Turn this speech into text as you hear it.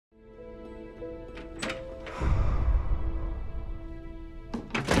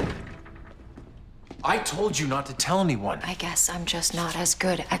I told you not to tell anyone. I guess I'm just not as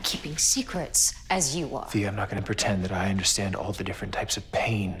good at keeping secrets as you are. Thea, I'm not going to pretend that I understand all the different types of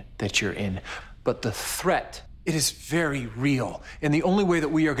pain that you're in. But the threat, it is very real. And the only way that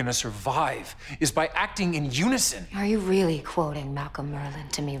we are going to survive is by acting in unison. Are you really quoting Malcolm Merlyn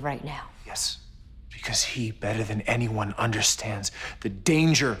to me right now? Yes, because he, better than anyone, understands the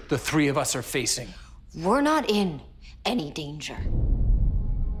danger the three of us are facing. We're not in any danger.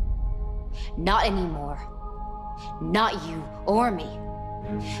 Not anymore. Not you or me.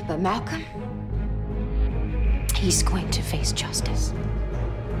 But Malcolm, he's going to face justice.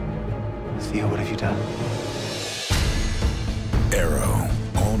 Thea, what have you done? Arrow,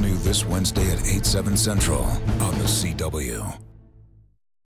 all new this Wednesday at 8/7 Central on the CW.